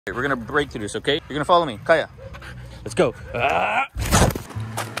We're gonna break through this, okay? You're gonna follow me. Kaia, let's go.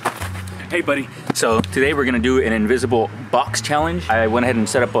 Hey buddy, so today we're gonna do an invisible box challenge. I went ahead and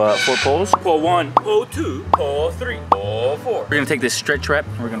set up 4 poles. Pole 1, pole 2, pole 3, pole 4. We're gonna take this stretch wrap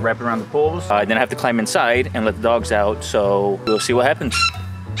and we're gonna wrap it around the poles. Then I have to climb inside and let the dogs out, so we'll see what happens.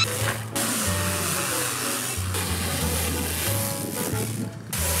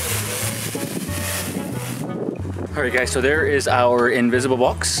 All right guys, so there is our invisible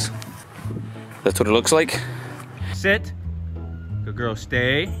box. That's what it looks like. Sit. Good girl,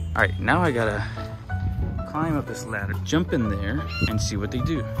 stay. All right, now I gotta climb up this ladder, jump in there, and see what they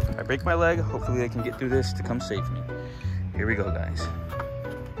do. If I break my leg, hopefully they can get through this to come save me. Here we go, guys.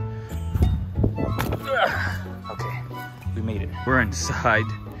 Okay, we made it. We're inside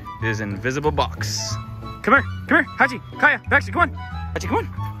this invisible box. Come here, Hachi, Kaia, Baxter, come on. Hachi, come on.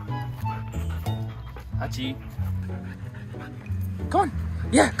 Hachi. Come on.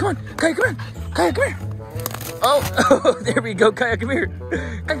 Yeah, come on. Kaia, come here. Kaia, come here. Oh, there we go, Kaia, come here.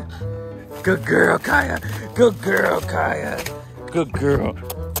 Kaia. Good girl, Kaia. Good girl, Kaia. Good girl.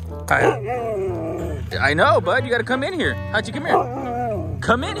 Kaia. I know, bud. You gotta come in here. Hachi, come here.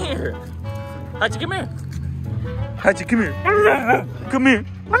 Come in here. Hachi, come here. Hachi, come here. Come here.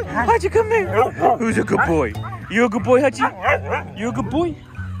 Hachi, come here. Who's a good boy? You a good boy, Hachi? You a good boy?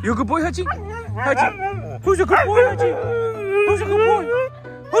 You a good boy, Hachi? Hachi. Who's a good boy, Hachi? Who's a good boy?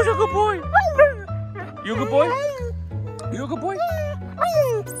 Who's a good boy? You a good boy? You a good boy?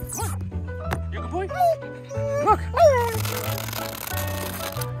 Come on. You a good boy?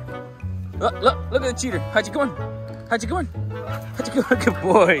 Look. Look at the cheater. Hachi, come on. Hachi, come on. Hachi, come on. Good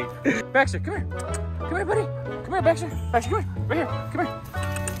boy. Baxter, come here. Come here, buddy. Come here, Baxter. Baxter, come here. Right here. Come here.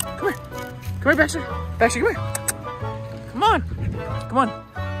 Come here. Come here, Baxter. Baxter, come here. Come on. Come on.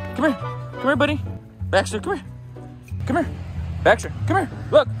 Come here. Come here, buddy. Baxter, come here. Come here. Baxter, come here.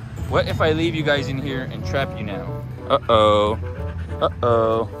 Look. What if I leave you guys in here and trap you now? Uh-oh.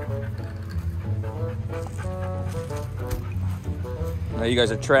 Uh-oh. Now you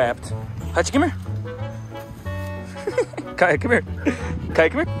guys are trapped. Hachi, come here. Kaia, come here. Kaia,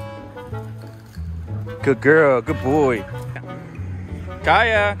 come here. Good girl. Good boy.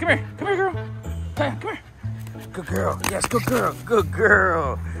 Kaia, come here. Come here, girl. Kaia, come here. Good girl. Yes, good girl. Good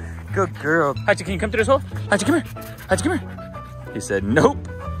girl. Good girl. Hachi, can you come through this hole? Hachi, come here. Hachi, come here. He said, nope.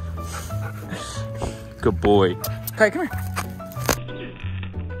 Good boy. Kaia, come here.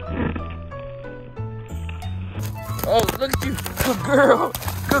 Oh, look at you. Good girl.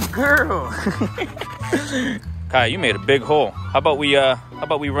 Good girl. Kaia, you made a big hole. How about we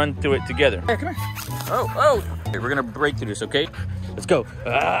run through it together? Kaia, come here. Oh. Okay, we're gonna break through this, okay? Let's go.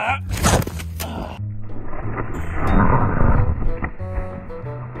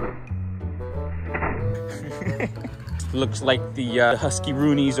 Looks like the Husky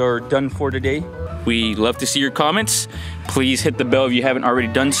Roonies are done for today. We love to see your comments. Please hit the bell if you haven't already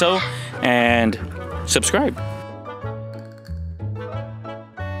done so, and subscribe.